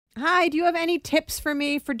Hi, do you have any tips for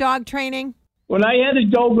me for dog training? When I had a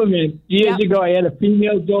Doberman years ago, I had a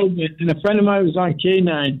female Doberman, and a friend of mine was on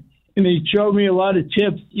K9, and he showed me a lot of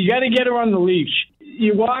tips. You got to get her on the leash.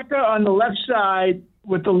 You walk her on the left side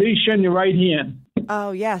with the leash in your right hand.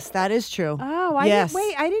 Oh, yes, that is true. Oh, I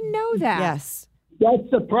didn't know that. Yes. That's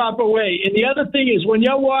the proper way. And the other thing is when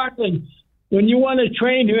you're walking, when you want to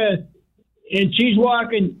train her and she's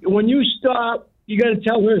walking, when you stop, you got to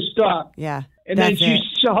tell her to stop. Yeah. And then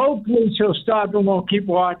hopefully she'll stop and won't keep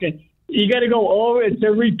walking. You got to go over. It's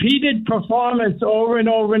a repeated performance over and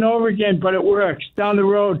over and over again, but it works down the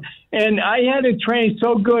road. And I had it trained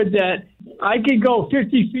so good that I could go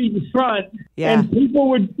 50 feet in front, and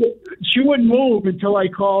she wouldn't move until I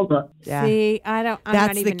called her. Yeah. See, I'm That's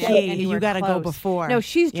not even the key. anywhere You got to go close. before. No,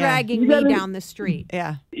 she's dragging me down the street.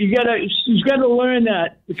 Yeah. She's got to learn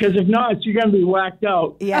that, because if not, she's going to be whacked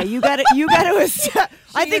out. Yeah, you got to.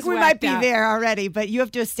 I think we might be there already, but you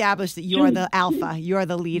have to establish that you're the alpha, you're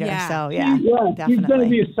the leader. Yeah. So yeah, definitely. She's going to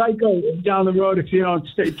be a psycho down the road if you don't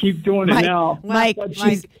keep doing it now. Mike,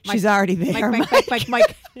 she's already there.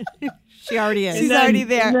 Mike. She already is. She's already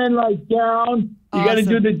there. And then down, you got to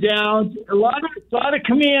do the downs. A lot of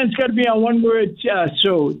commands got to be on one word,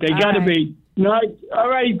 Sue. They got to be. Not, all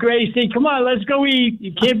right, Gracie, come on, let's go eat.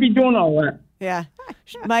 You can't be doing all that. Yeah.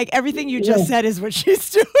 Mike, everything you just said is what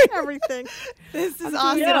she's doing. Everything. This is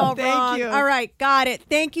awesome. Thank you. All right, got it.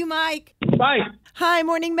 Thank you, Mike. Bye. Hi,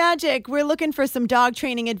 Morning Magic. We're looking for some dog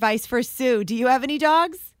training advice for Sue. Do you have any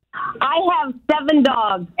dogs? I have 7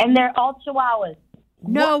 dogs, and they're all Chihuahuas.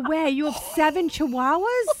 No way. You have 7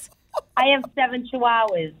 Chihuahuas? I have 7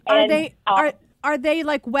 Chihuahuas. Are they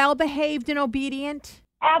like well behaved and obedient?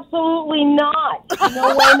 Absolutely not.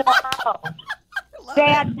 No way, no how. They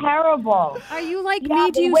are terrible. Are you like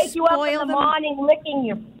me? Do they you wake you up in the morning, licking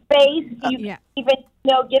your face? You can't even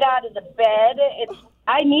get out of the bed.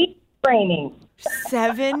 I need training.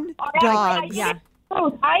 7 dogs.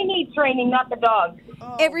 I need training, not the dogs.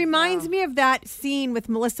 It reminds me of that scene with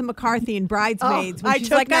Melissa McCarthy in Bridesmaids. When she's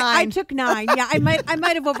took like, 9. I took 9. Yeah, I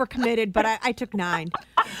might have overcommitted, but I took 9.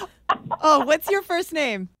 Oh, what's your first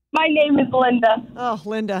name? My name is Linda. Oh,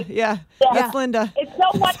 Linda. Yeah. That's Linda. It's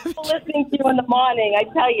so wonderful listening to you in the morning, I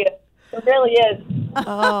tell you. It really is.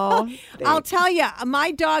 Oh, I'll tell you,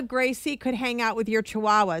 my dog Gracie could hang out with your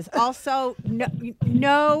Chihuahuas. Also,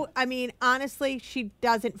 no, I mean, honestly, she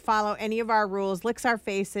doesn't follow any of our rules, licks our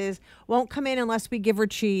faces, won't come in unless we give her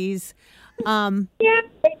cheese. Yeah,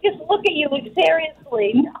 they just look at you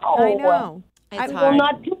seriously. No. I know. I will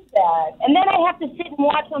not do that. And then I have to sit and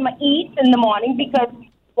watch them eat in the morning because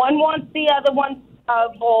one wants the other one's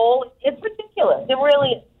bowl. It's ridiculous. It really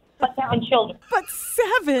is. But having children. But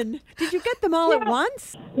 7? Did you get them all at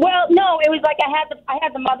once? Well, no. It was like I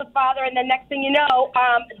had the mother, father, and the next thing you know,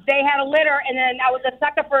 they had a litter, and then I was a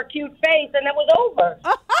sucker for a cute face, and it was over.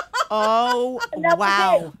 Oh,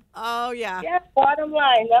 wow. Oh, yeah. Yeah, bottom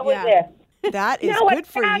line, that was it. That is good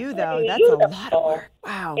for you, though. That's a lot of work.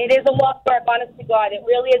 Wow. It is a lot of work, honest to God. It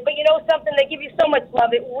really is. But you know something? They give you so much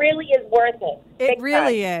love. It really is worth it. It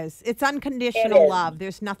really is. It's unconditional love.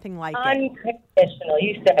 There's nothing like it. Unconditional.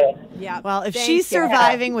 You said it. Yeah. Well, if she's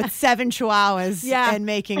surviving with 7 Chihuahuas and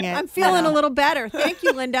making it. I'm feeling a little better. Thank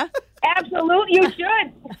you, Linda. Absolutely. You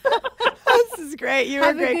should. This is great. You're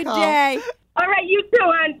Have a great good call. day. All right. You too,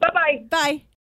 hon. Bye-bye. Bye.